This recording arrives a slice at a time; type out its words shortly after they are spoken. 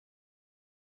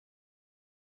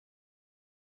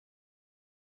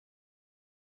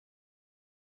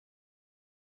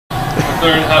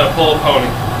learn how to pull a pony.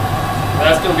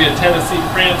 That's going to be a Tennessee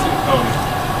Prancing pony.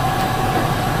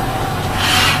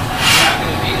 You're not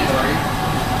going to beat it, are you?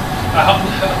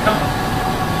 Come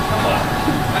on.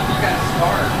 You got to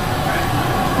start, right?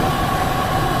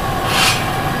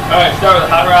 Alright, start with a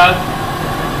hot rod.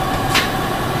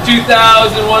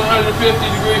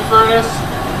 2,150-degree furnace.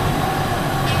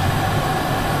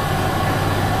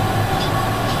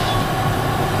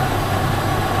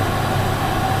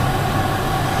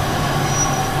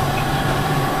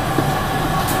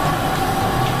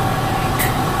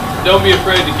 Don't be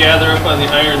afraid to gather up on the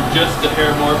iron just a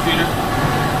hair more, Peter.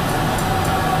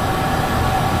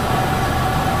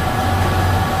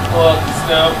 Pull out the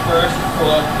snout first, pull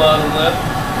out the bottom lip.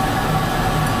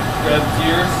 Grab the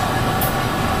ears,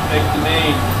 make the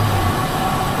mane.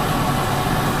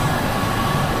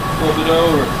 Flip it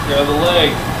over, grab the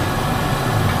leg.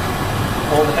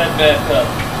 Pull the head back up.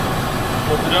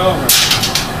 Flip it over.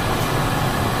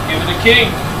 Give it a kink.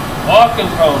 Walking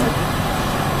pony.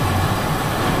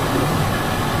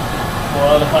 Pull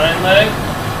out a hind leg.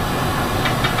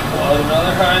 Pull out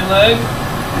another hind leg.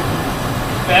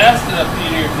 Fast enough,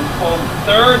 Peter, to pull the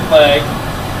third leg.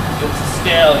 It's a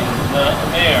stallion, not a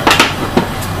mare.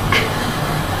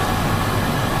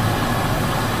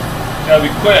 Gotta be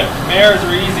quick. Mares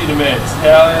are easy to make.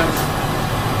 Stallions,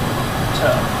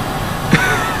 tough.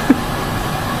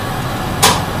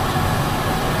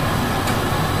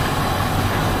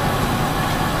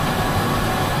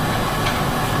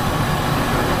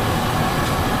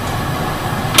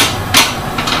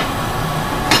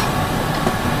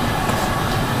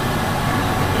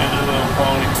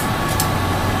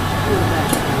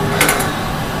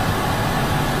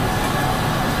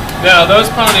 Now those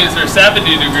ponies are 70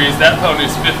 degrees, that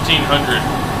pony's 1,500.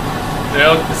 They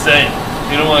look the same.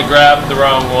 You don't want to grab the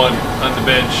wrong one on the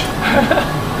bench.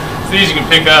 So these you can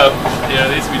pick up. Yeah,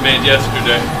 these we made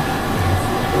yesterday.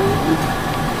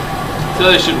 So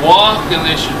they should walk and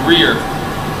they should rear.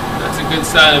 That's a good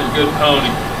sign of a good pony.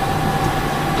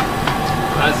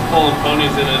 That's pulling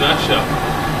ponies in a nutshell.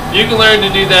 You can learn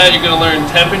to do that. You're going to learn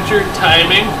temperature,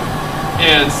 timing,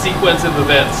 and sequence of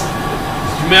events.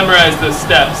 You memorize those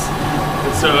steps.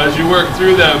 And so as you work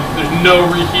through them, there's no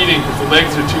reheating because the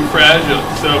legs are too fragile.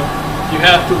 So you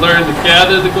have to learn to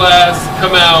gather the glass,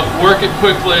 come out, work it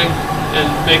quickly, and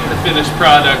make the finished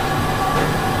product.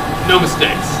 No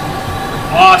mistakes.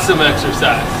 Awesome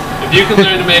exercise. If you can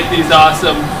learn to make these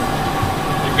awesome,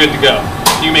 you're good to go.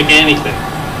 You can make anything.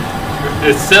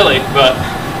 It's silly, but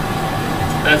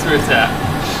that's where it's at.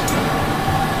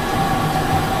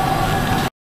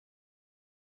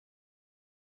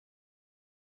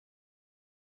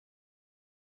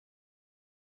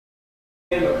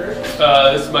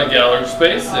 This is my gallery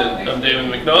space, and I'm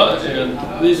David McNaught, and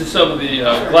these are some of the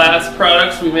glass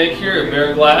products we make here at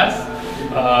Bear Glass.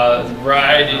 A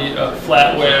variety of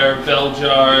flatware, bell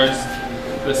jars.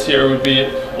 This here would be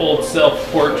an old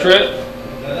self-portrait.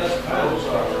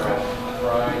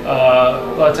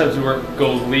 A lot of times we work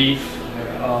gold leaf.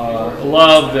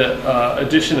 Love the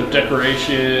addition of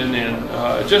decoration and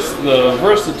just the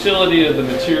versatility of the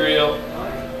material.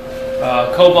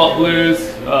 Cobalt blues,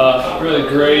 really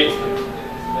great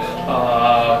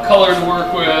color to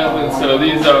work with, and so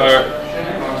these are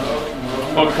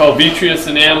what we call vitreous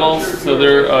enamels. So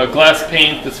they're glass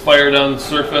paint that's fired on the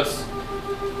surface.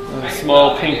 A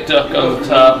small pink duck on the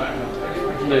top,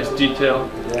 nice detail.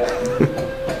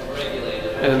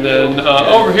 And then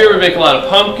over here we make a lot of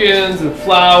pumpkins and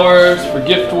flowers for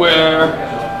giftware.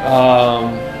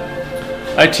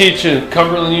 I teach at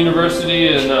Cumberland University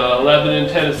in Lebanon,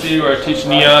 Tennessee, where I teach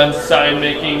neon sign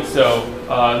making. So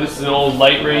this is an old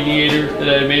light radiator that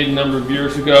I made a number of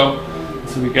years ago.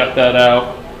 So we got that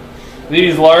out.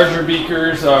 These larger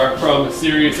beakers are from a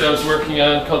series I was working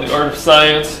on called The Art of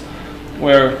Science,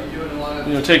 where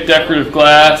take decorative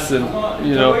glass and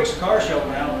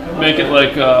make it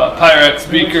like a Pyrex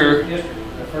beaker.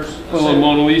 Put a little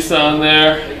Mona Lisa on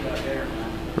there.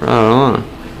 Right on.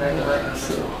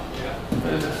 So,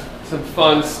 some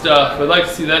fun stuff. I'd like to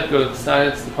see that go to the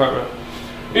science department.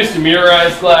 We used to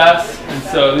mirrorize glass, and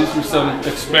so these were some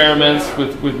experiments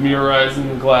with mirrorizing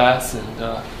the glass, and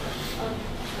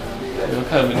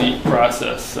kind of a neat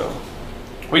process. So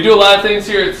we do a lot of things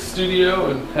here at the studio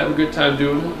and have a good time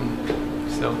doing it.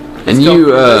 And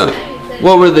you,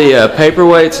 what were the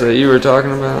paperweights that you were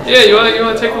talking about? Yeah, you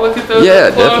want to take a look at those? Yeah,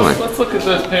 definitely. Let's look at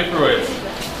those paperweights.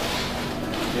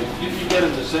 If you get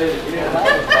them to say it again,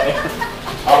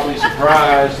 I'll be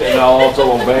surprised, and I'll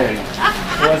also obey.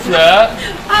 What's that?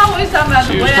 I always talk about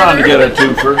the She was weather. trying to get a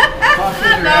twofer.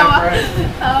 No,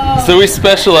 oh, So we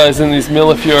specialize in these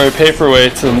Millefiori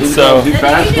paperweights, and so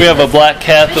we have a black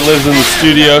cat that lives in the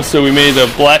studio, so we made a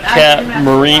black cat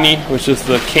Marini, which is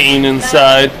the cane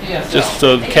inside, just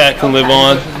so the cat can live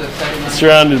on,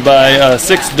 surrounded by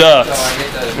 6 ducks.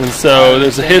 And so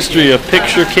there's a history of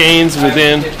picture canes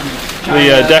within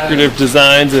the decorative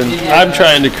designs, and I'm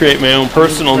trying to create my own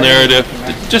personal narrative,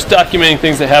 just documenting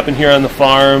things that happen here on the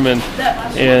farm and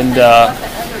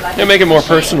make it more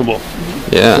personable.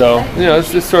 Yeah. So,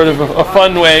 it's just sort of a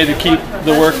fun way to keep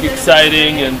the work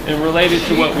exciting and related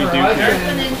to what we do here.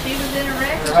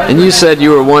 And you said you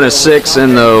were one of 6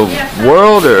 in the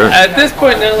world, or? At this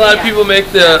point, not a lot of people make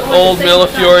the old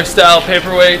Millefiori style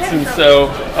paperweights, and so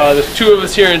there's 2 of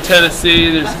us here in Tennessee.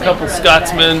 There's a couple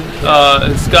Scotsmen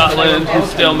in Scotland who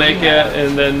still make it,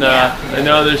 and then I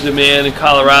know there's a man in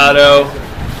Colorado.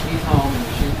 He's home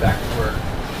and she's back to work.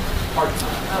 Part-time.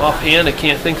 Offhand, I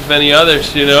can't think of any others,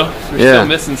 so we're still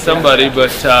missing somebody, but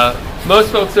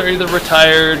most folks are either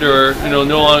retired or, no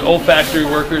longer old factory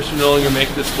workers who no longer make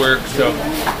this work, so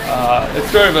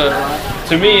it's sort of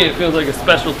to me, it feels like a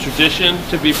special tradition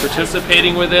to be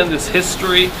participating within this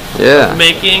history of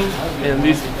making, and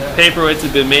these paperweights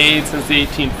have been made since the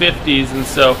 1850s, and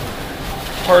so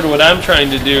part of what I'm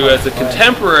trying to do as a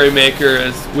contemporary maker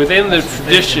is within the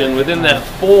tradition, within that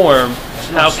form,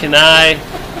 how can I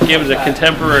give it a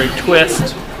contemporary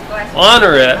twist,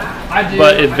 honor it,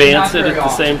 but advance it at the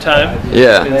same time.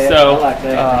 Yeah. And so,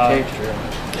 I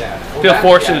feel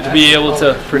fortunate to be able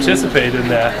to participate in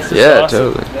that. Yeah,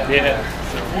 totally. Yeah.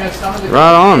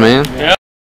 Right on, man. Yeah.